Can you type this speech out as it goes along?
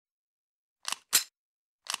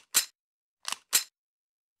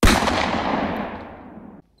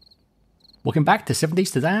Welcome back to 7 Days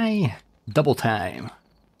to Die, Double Time,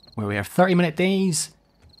 where we have 30-minute days,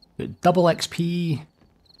 with double XP,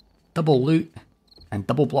 double loot, and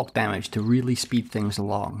double block damage to really speed things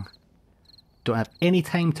along. Don't have any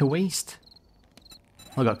time to waste.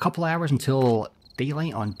 I've got a couple hours until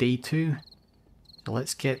daylight on day 2, so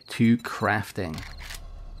let's get to crafting.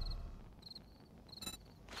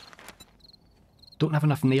 Don't have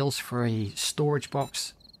enough nails for a storage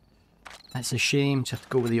box. That's a shame, just have to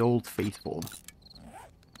go with the old faithful.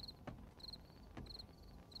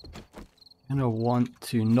 I'm gonna want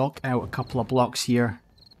to knock out a couple of blocks here.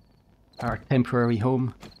 Our temporary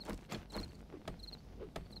home.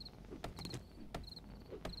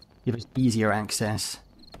 Give us easier access.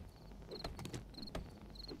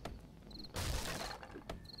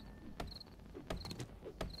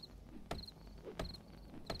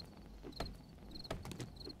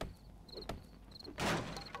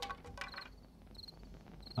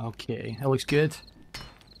 Okay, that looks good.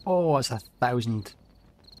 Oh, that's 1,000.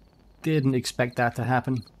 Didn't expect that to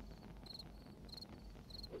happen.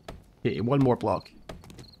 Okay, one more block.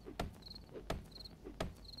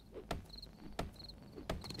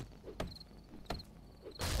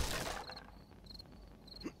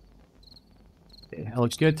 Okay, that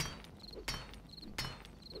looks good.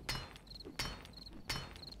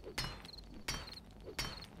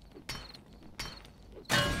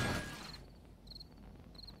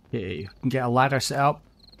 Okay, we can get a ladder set up.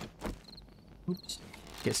 Oops.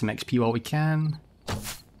 Get some XP while we can.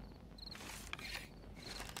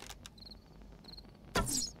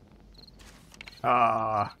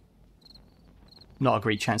 Not a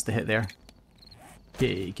great chance to hit there.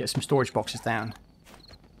 Okay, get some storage boxes down.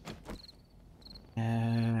 You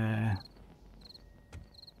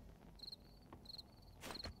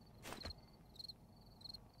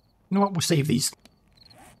know what, we'll save these.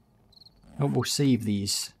 We'll save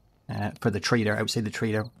these for the trader, outside the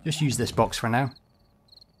trader. Just use this box for now.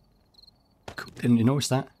 Didn't you notice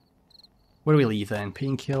that? What do we leave then?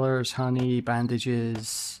 Painkillers, honey,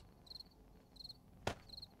 bandages.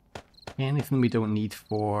 Anything we don't need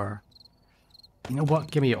for... You know what?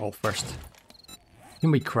 Give me it all first.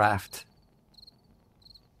 Can we craft?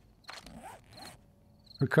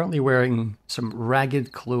 We're currently wearing some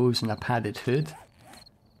ragged clothes and a padded hood.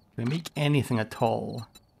 Can we make anything at all?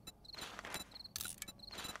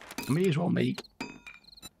 We may as well make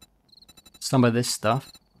some of this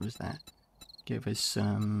stuff. What was that? Give us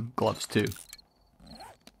some gloves too.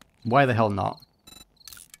 Why the hell not?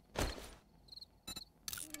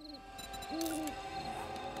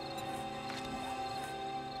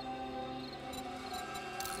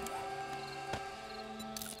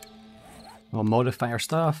 We'll modify our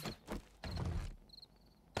stuff.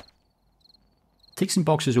 Take some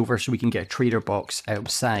boxes over so we can get a trader box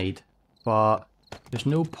outside, but there's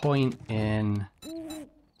no point in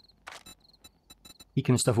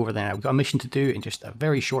taking stuff over there. We've got a mission to do in just a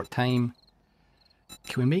very short time.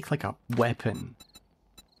 Can we make like a weapon?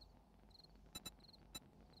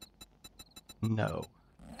 No.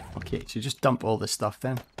 Okay, so just dump all this stuff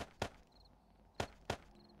then.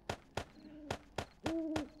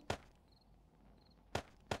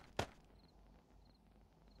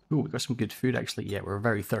 Ooh, we got some good food actually. Yeah, we're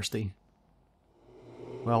very thirsty.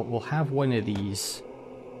 Well, we'll have one of these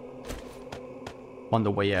on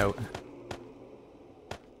the way out.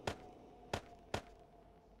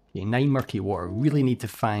 Okay, 9 murky water. Really need to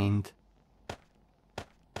find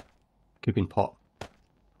cooking pot.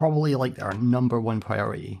 Probably like our #1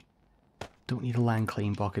 priority. Don't need a land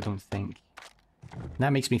claim block, I don't think. And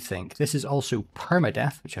that makes me think. This is also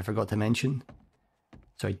permadeath, which I forgot to mention.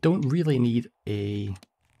 So I don't really need a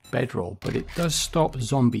bedroll, but it does stop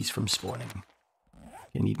zombies from spawning.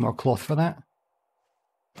 You need more cloth for that.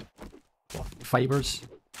 Cloth fibers.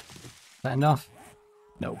 Is that enough?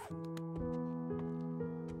 No.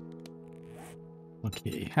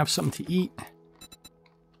 Okay, have something to eat.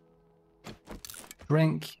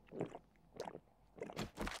 Drink.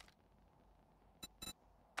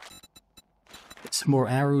 Get some more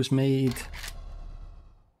arrows made.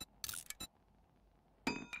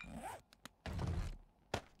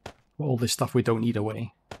 Put all this stuff we don't need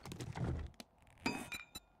away.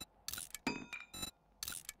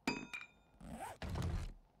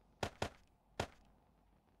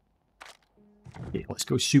 Okay, let's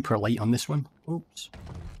go super light on this one. Oops.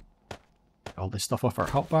 All this stuff off our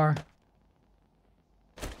hotbar.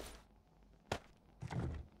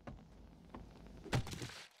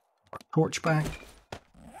 Our torch back.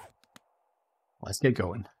 Let's get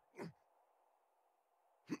going.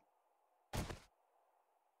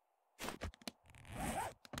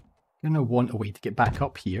 Gonna want a way to get back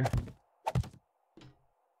up here.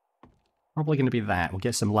 probably going to be that. We'll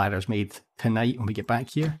get some ladders made tonight when we get back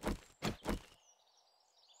here.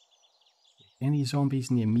 Any zombies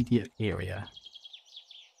in the immediate area?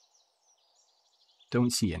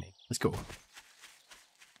 Don't see any. Let's go.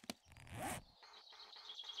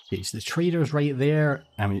 Okay, so the trader's right there.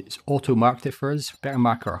 I mean, it's auto-marked it for us. Better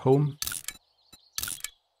mark our home.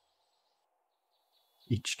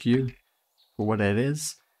 HQ for what it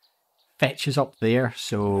is. Fetch is up there,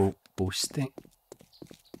 so we'll stick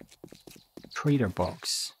trader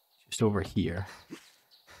box just over here.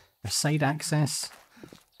 There's side access.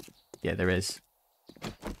 Yeah, there is.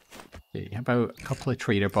 Okay, how about a couple of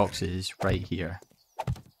trader boxes right here?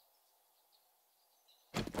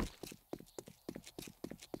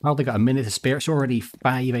 Probably got a minute to spare. It's already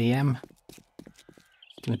 5 AM.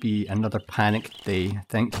 It's going to be another panic day, I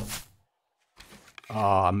think.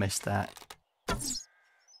 Oh, I missed that.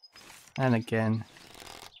 And again.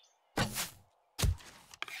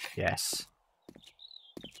 Yes.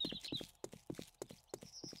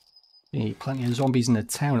 Okay, plenty of zombies in the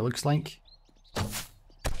town, it looks like.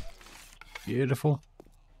 Beautiful.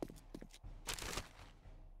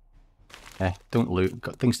 Don't loot.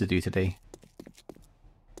 Got things to do today.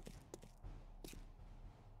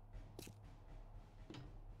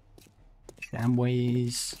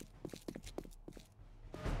 Tramways.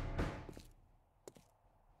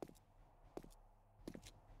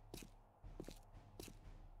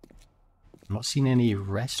 I'm not seeing any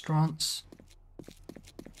restaurants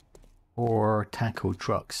or taco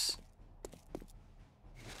trucks.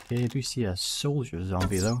 Okay, I do see a soldier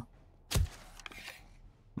zombie though.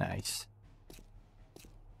 Nice.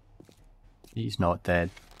 He's not dead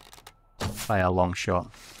by a long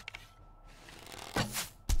shot.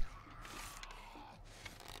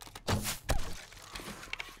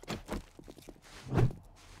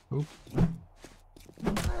 Oh.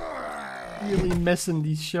 Really missing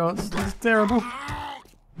these shots. This is terrible.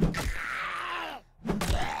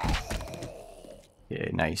 Yeah,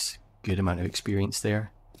 nice. Good amount of experience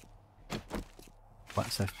there.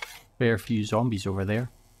 That's a fair few zombies over there.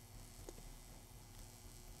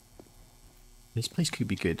 This place could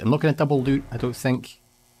be good. I'm not going to double loot, I don't think.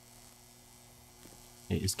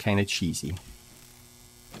 It is kind of cheesy.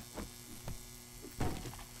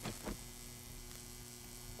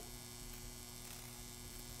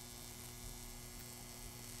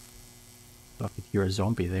 I could hear a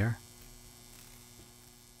zombie there.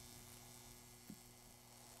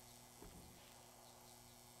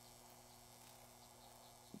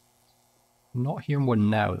 I'm not hearing one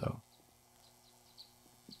now though.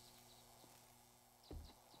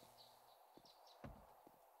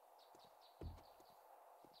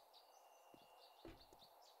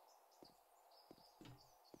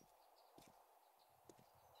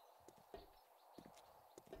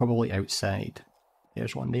 Probably outside.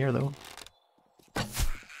 There's one there though.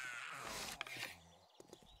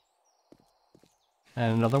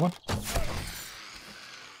 And another one.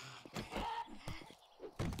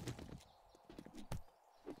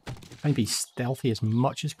 Try and be stealthy as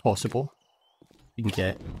much as possible. You can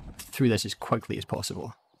get through this as quickly as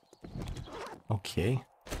possible. Okay.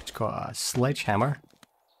 It's got a sledgehammer.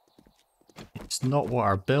 It's not what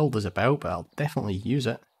our build is about, but I'll definitely use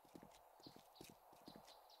it.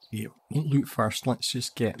 Yeah, loot first. Let's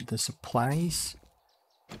just get the supplies.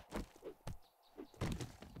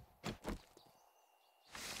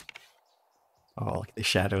 Oh, look at the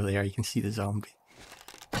shadow there. You can see the zombie.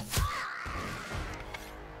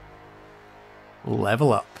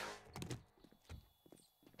 Level up.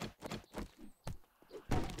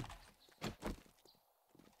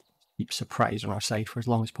 Keep surprise on our side for as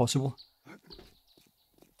long as possible.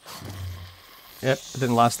 Yep, it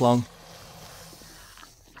didn't last long.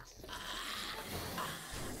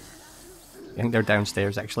 I think they're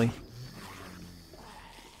downstairs actually.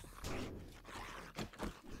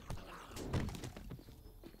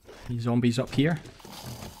 These zombies up here.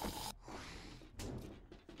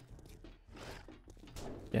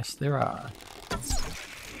 Yes, there are.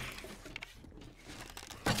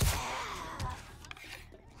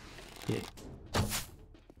 Yeah.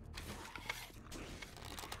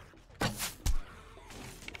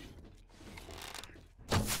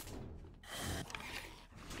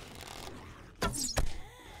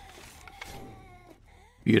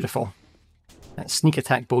 Beautiful. That sneak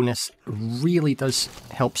attack bonus really does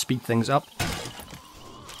help speed things up.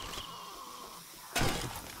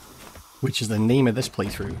 Which is the name of this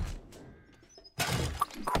playthrough.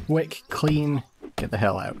 Quick, clean, get the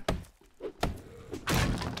hell out.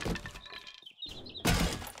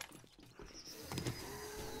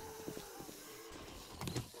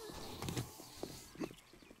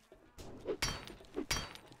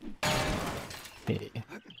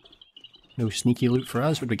 No sneaky loot for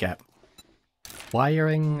us. What do we get?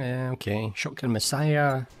 Wiring, okay. Shotgun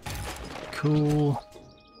Messiah. Cool.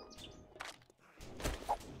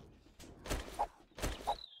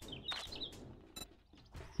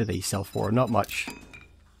 What do they sell for? Not much.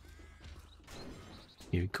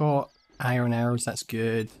 Here we got iron arrows, that's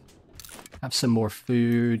good. Have some more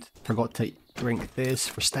food. Forgot to drink this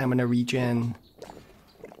for stamina regen.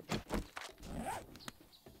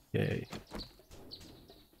 Okay.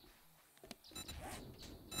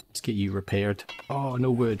 Let's get you repaired. Oh,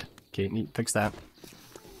 no wood. Okay, need to fix that.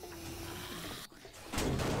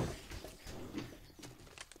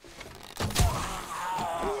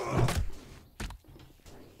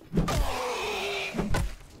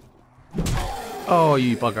 Oh,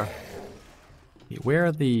 you bugger. Okay, where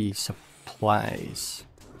are the supplies?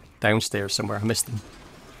 Downstairs somewhere. I missed them.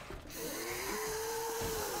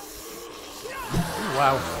 Oh,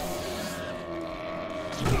 wow.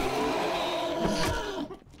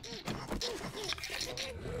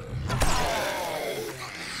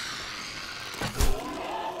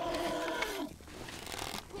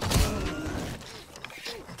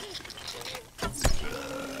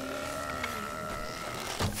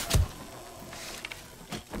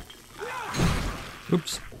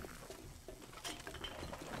 Oops.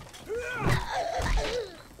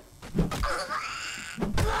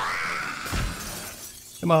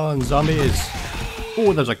 Come on, zombies!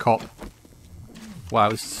 Oh, there's a cop.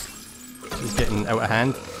 Wow, this is getting out of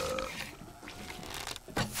hand.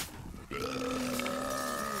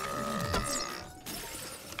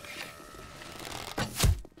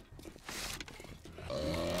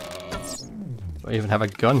 I even have a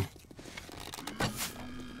gun.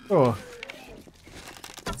 Oh.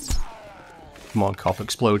 Come on, cop,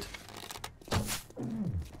 explode.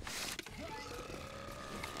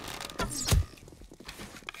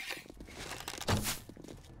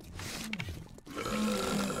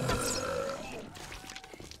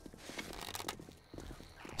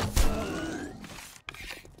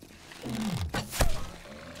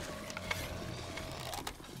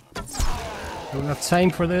 Don't have time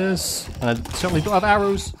for this, and I certainly don't have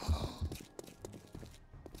arrows.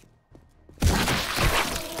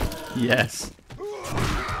 Yes.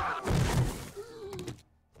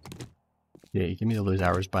 Yeah, give me all those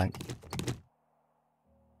arrows back.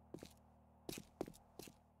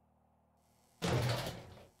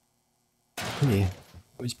 Yeah, it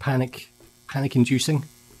was panic-inducing.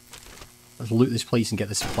 Let's loot this place and get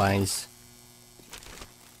the supplies.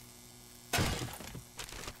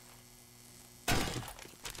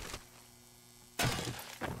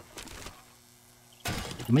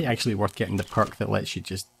 It might actually be worth getting the perk that lets you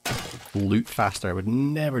just loot faster. I would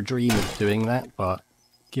never dream of doing that, but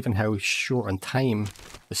given how short on time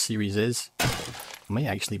the series is, it might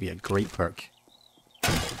actually be a great perk.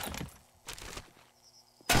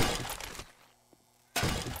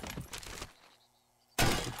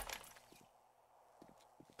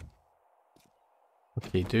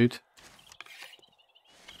 Okay, dude.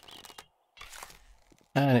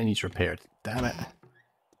 And it needs repaired. Damn it.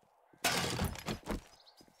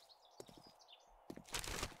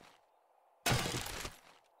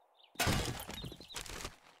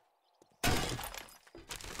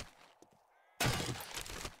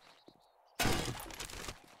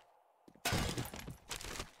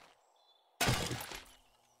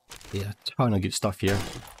 Yeah, a ton of good stuff here.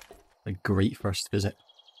 A great first visit.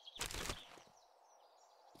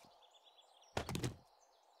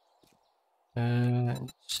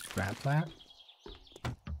 Just grab that.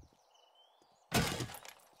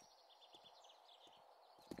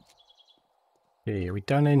 Okay, are we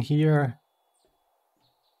done in here?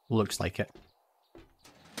 Looks like it.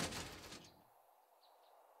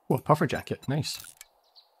 Oh, a puffer jacket, nice.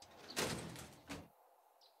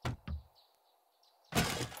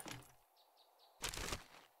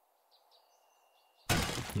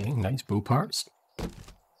 Yeah, nice bow parts.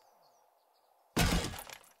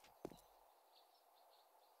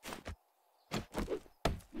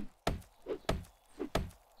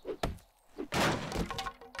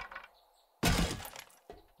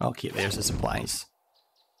 Okay, there's the supplies.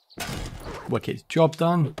 Wicked. Job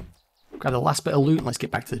done. Grab the last bit of loot and let's get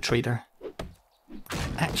back to the trader.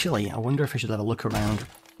 Actually, I wonder if I should have a look around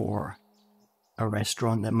for a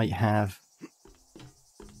restaurant that might have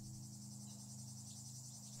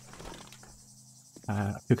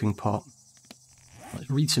a cooking pot. Let's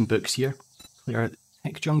read some books here. Clear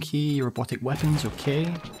tech junkie, robotic weapons,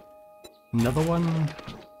 okay. Another one.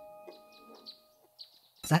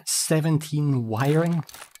 Is that 17 wiring?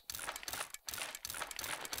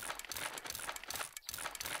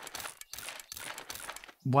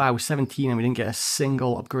 Wow, 17 and we didn't get a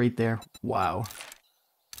single upgrade there. Wow.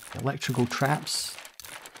 Electrical traps.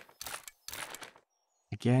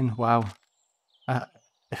 Again, wow. I'm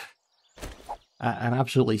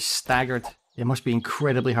absolutely staggered. It must be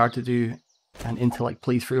incredibly hard to do an intellect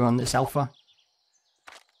playthrough on this alpha.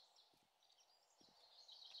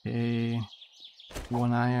 Okay.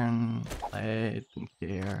 1 iron, lead, don't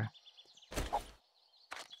care.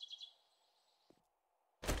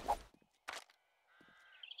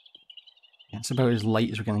 It's about as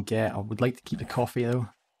light as we're going to get. I would like to keep the coffee though.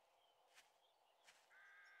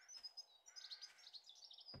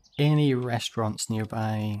 Any restaurants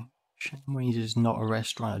nearby? Shinways is not a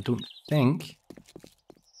restaurant, I don't think.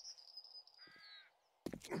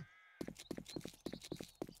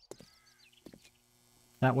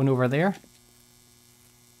 That one over there?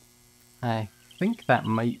 I think that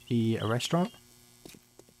might be a restaurant.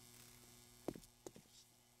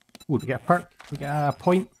 Ooh, we get a perk. We get a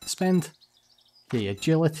point to spend. Okay,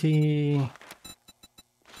 agility. A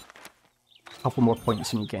couple more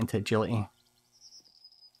points when you get into agility.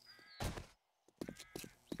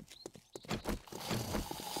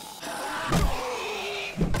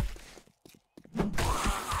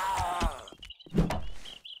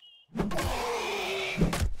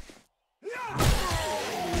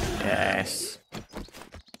 Yes.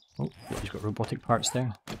 Oh, he's got robotic parts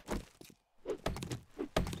there.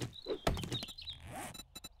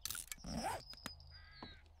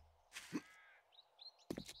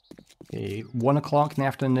 Okay, 1 o'clock in the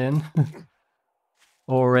afternoon.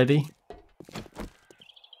 Already.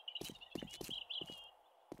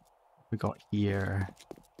 We got here.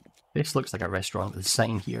 This looks like a restaurant with a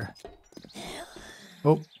sign here.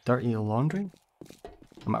 Oh, dirty laundry?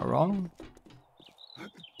 Am I wrong?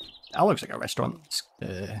 That looks like a restaurant. It's,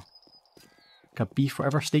 like a beef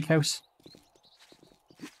whatever steakhouse.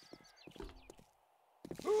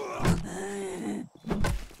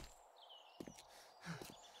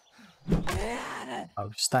 Oh,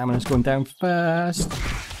 stamina's going down fast.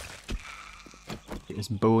 Get this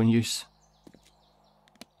bow in use.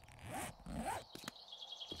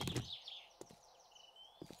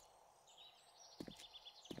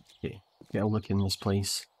 Okay, get a look in this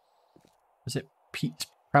place. Is it Pete?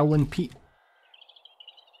 Prowling Pete?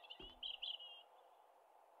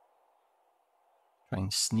 Try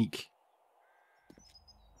and sneak.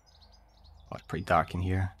 Oh, it's pretty dark in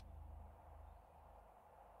here.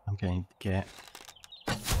 I'm going to get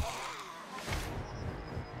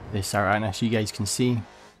this arena so you guys can see.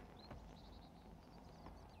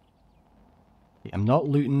 Okay, I'm not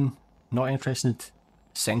looting, not interested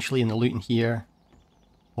essentially in the looting here.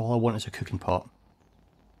 All I want is a cooking pot.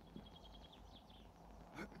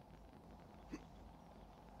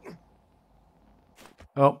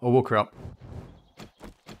 Oh, I woke her up.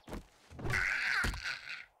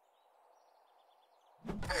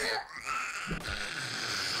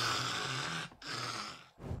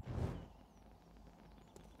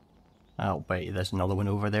 I'll bet you there's another one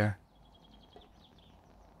over there.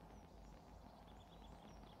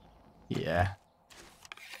 Yeah.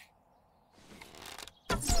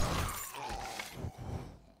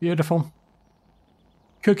 Beautiful.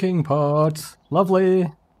 Cooking pot.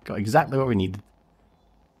 Lovely. Got exactly what we needed.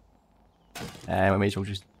 We may as well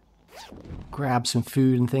just grab some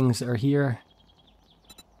food and things that are here.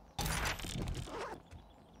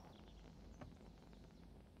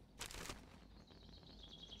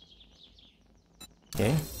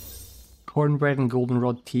 Okay. Cornbread and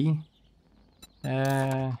goldenrod tea.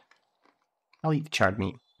 I'll eat the charred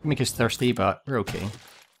meat. Make us thirsty, but we're okay.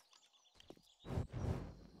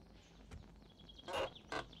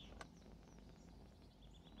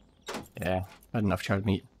 Yeah, had enough charred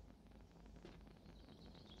meat.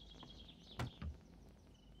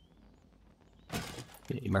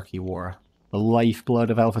 Okay, murky water. The lifeblood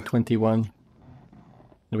of Alpha 21.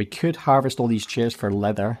 Now we could harvest all these chairs for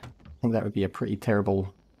leather. I think that would be a pretty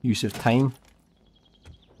terrible use of time.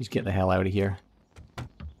 Just get the hell out of here.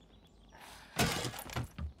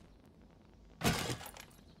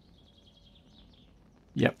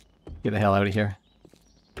 Yep, get the hell out of here.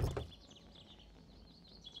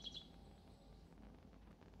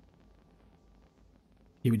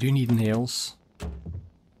 Yeah, we do need nails.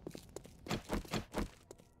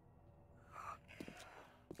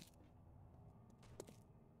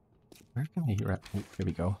 Where can I hear it? Oh, here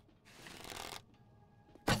we go.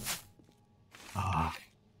 Ah.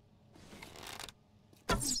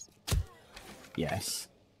 Yes.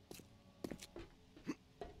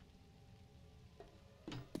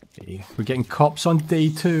 Okay, we're getting cops on day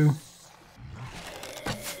 2.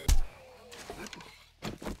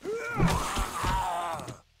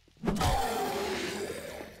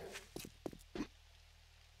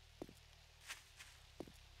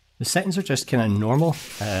 settings are just kind of normal.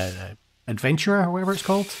 Adventure, or whatever it's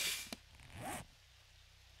called.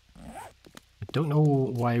 I don't know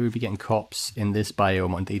why we'd be getting cops in this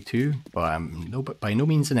biome on day 2, but I'm by no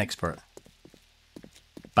means an expert.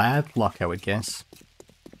 Bad luck, I would guess.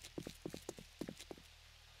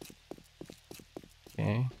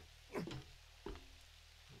 Okay.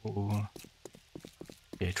 Oh.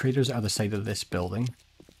 Yeah, traders are the other side of this building.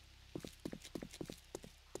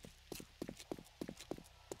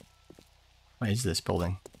 What is this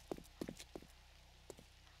building?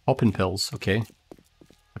 Poppin' pills, okay.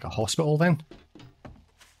 Like a hospital then?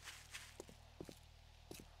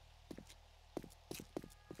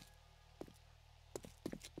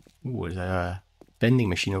 Ooh, there's a vending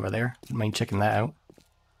machine over there. Wouldn't mind checking that out.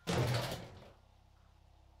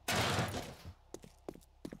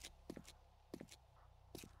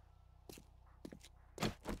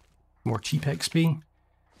 More cheap XP.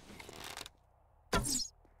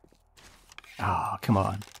 Ah, oh, come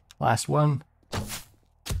on. Last one.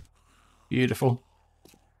 Beautiful.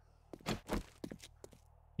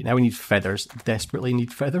 Now we need feathers. Desperately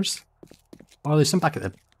need feathers. Oh, there's some back at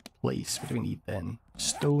the place. What do we need then?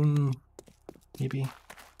 Stone, maybe?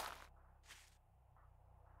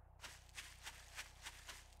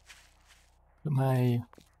 Look at my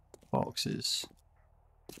boxes.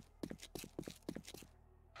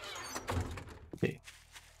 Okay.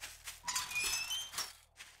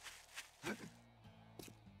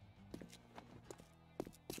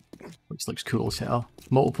 This looks cool as hell.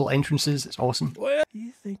 Multiple entrances, it's awesome. Well,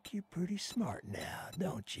 you think you're pretty smart now,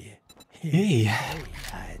 don't you? Hey.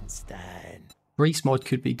 Einstein. Race mod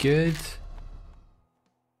could be good.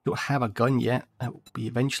 Don't have a gun yet. That will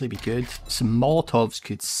eventually be good. Some Molotovs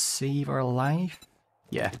could save our life.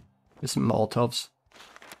 Yeah, there's some Molotovs.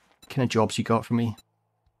 What kind of jobs you got for me?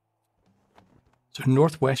 So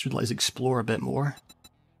Northwest would let us explore a bit more.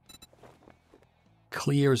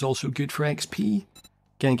 Clear is also good for XP.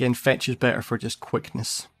 Again, fetch is better for just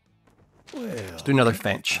quickness. Well, let's do another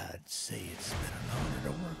fetch. I'd say it's been an honor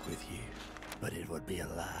to work with you, but it would be a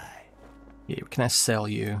lie. Yeah, what can I sell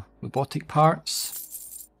you? Robotic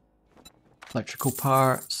parts, electrical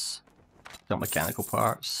parts, not mechanical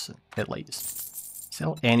parts, headlights.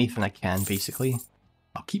 Sell anything I can, basically.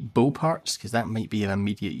 I'll keep bow parts, because that might be of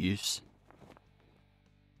immediate use.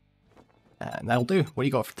 And that'll do. What do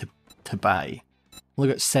you got to buy?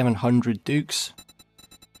 Only got 700 dukes.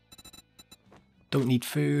 Don't need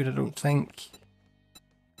food, I don't think.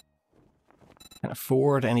 Can't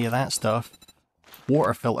afford any of that stuff.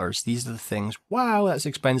 Water filters, these are the things. Wow, that's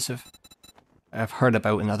expensive. I've heard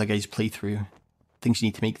about in other guys' playthrough. Things you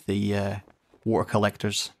need to make the water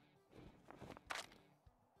collectors.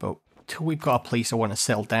 But till we've got a place I want to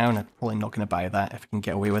settle down, I'm probably not going to buy that if I can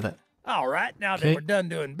get away with it. All right, now that we're done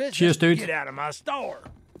doing business, cheers, dude. Get out of my store.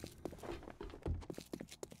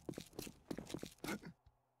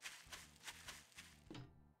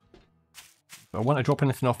 I want to drop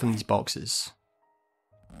anything off in these boxes.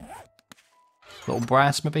 Little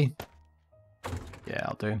brass, maybe? Yeah,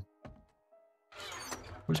 I'll do.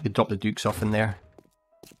 We're just going to drop the dukes off in there.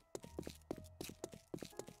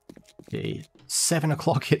 Okay, 7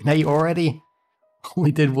 o'clock at night already?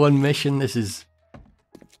 Only did one mission, this is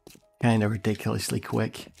kind of ridiculously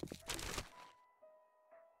quick.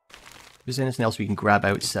 If there's anything else we can grab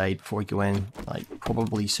outside before we go in, like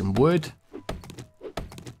probably some wood.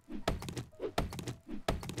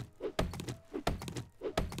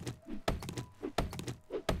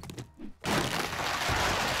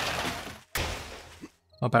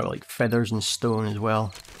 What about like feathers and stone as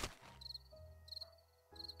well?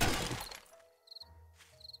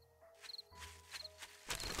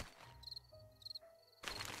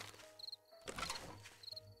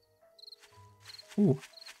 Ooh. Where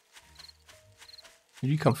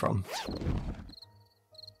did you come from?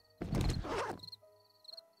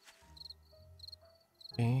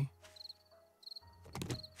 Okay.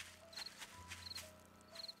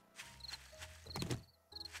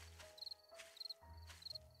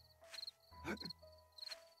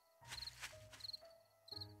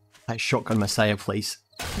 That shotgun Messiah place.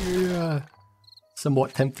 Yeah.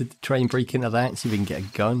 Somewhat tempted to try and break into that and see if we can get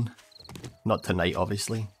a gun. Not tonight,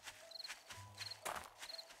 obviously.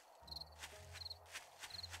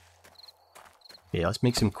 Yeah, let's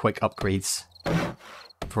make some quick upgrades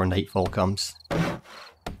before nightfall comes.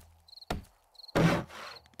 And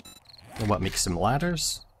what, make some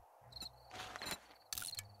ladders?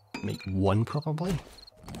 Make one, probably.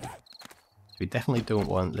 We definitely don't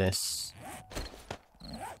want this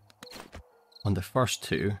on the first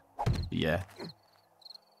two. Yeah.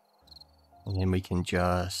 And then we can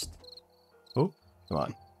just... Oh, come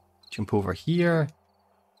on. Jump over here.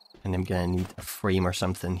 And I'm gonna need a frame or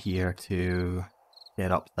something here to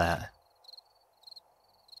get up that.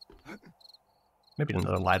 Maybe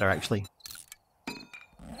another ladder, actually.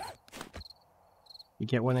 You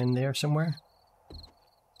get one in there somewhere?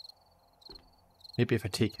 Maybe if I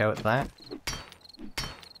take out that.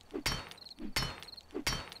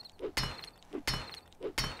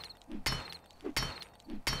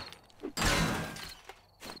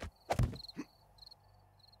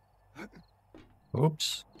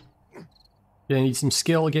 Oops. Gonna need some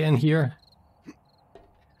skill getting here.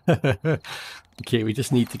 Okay, we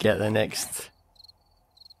just need to get the next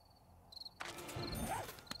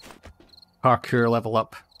parkour level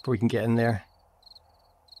up before we can get in there.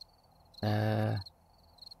 Yeah,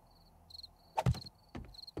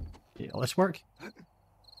 will this work?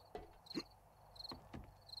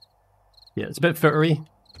 Yeah, it's a bit footery.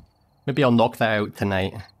 Maybe I'll knock that out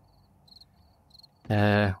tonight.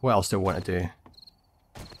 What else do I want to do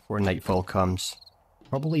before nightfall comes?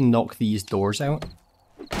 Probably knock these doors out.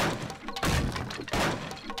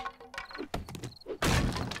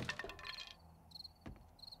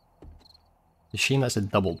 It's a shame that's a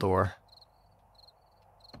double door.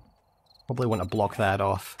 Probably want to block that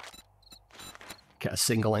off. Get a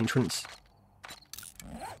single entrance.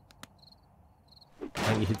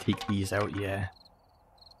 I need to take these out, yeah.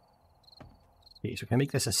 Okay, so can I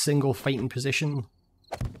make this a single fighting position?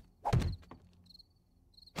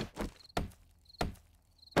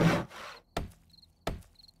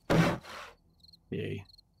 Okay.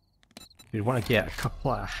 We want to get a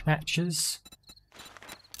couple of hatches.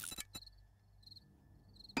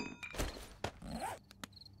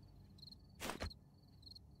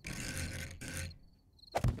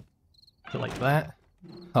 Like that.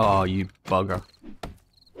 Oh, you bugger.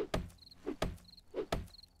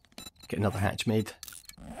 Get another hatch made.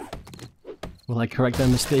 Will I correct their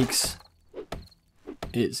mistakes?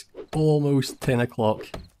 It's almost 10 o'clock.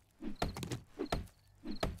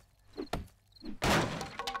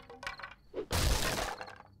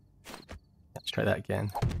 Let's try that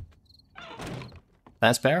again.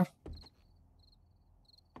 That's better.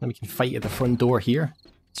 Then we can fight at the front door here.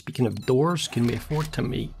 Speaking of doors, can we afford to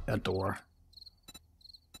make a door?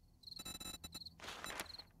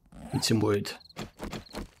 Need some wood.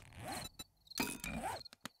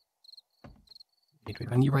 Need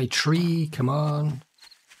a nearby tree, come on.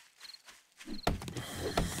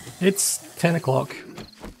 It's 10 o'clock.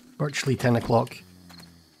 Virtually 10 o'clock.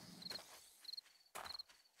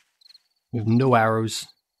 We have no arrows.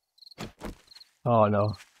 Oh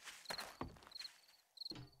no.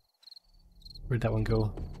 Where'd that one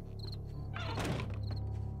go?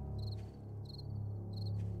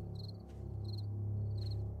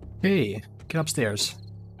 Hey, get upstairs.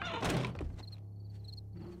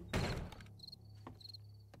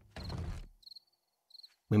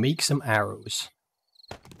 We make some arrows.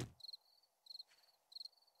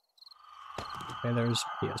 Feathers.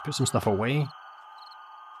 Yeah, let's put some stuff away.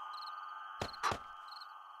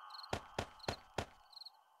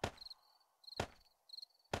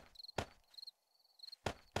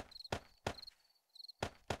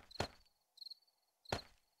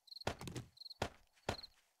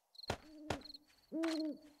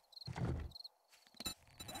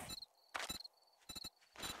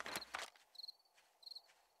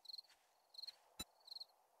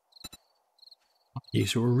 Okay,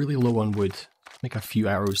 so we're really low on wood. Make a few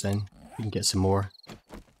arrows then. We can get some more.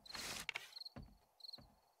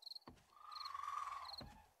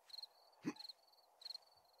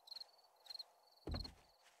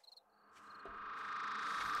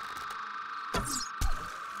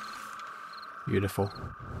 Beautiful.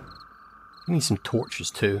 We need some torches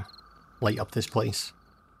too. Light up this place.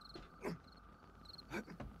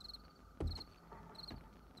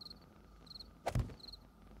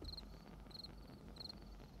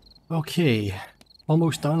 Okay,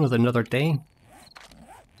 almost done with another day.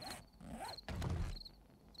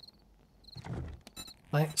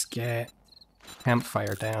 Let's get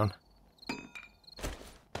campfire down.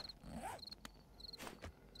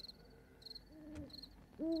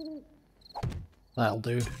 That'll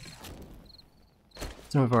do.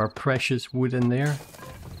 Some of our precious wood in there.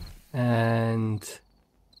 And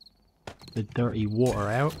the dirty water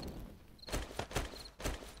out.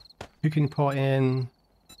 Cooking pot in.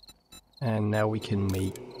 And now we can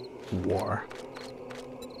make water.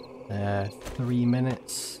 3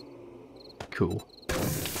 minutes. Cool.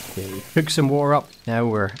 Okay, we cook some water up. Now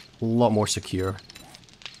we're a lot more secure.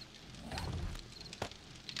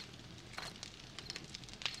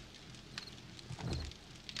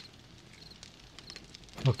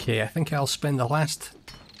 Okay, I think I'll spend the last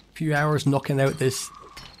few hours knocking out this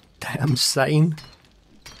damn sign.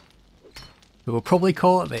 But we'll probably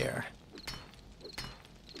call it there.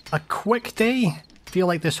 A quick day. Feel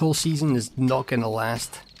like this whole season is not going to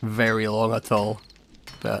last very long at all.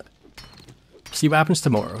 But see what happens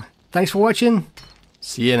tomorrow. Thanks for watching.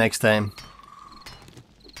 See you next time.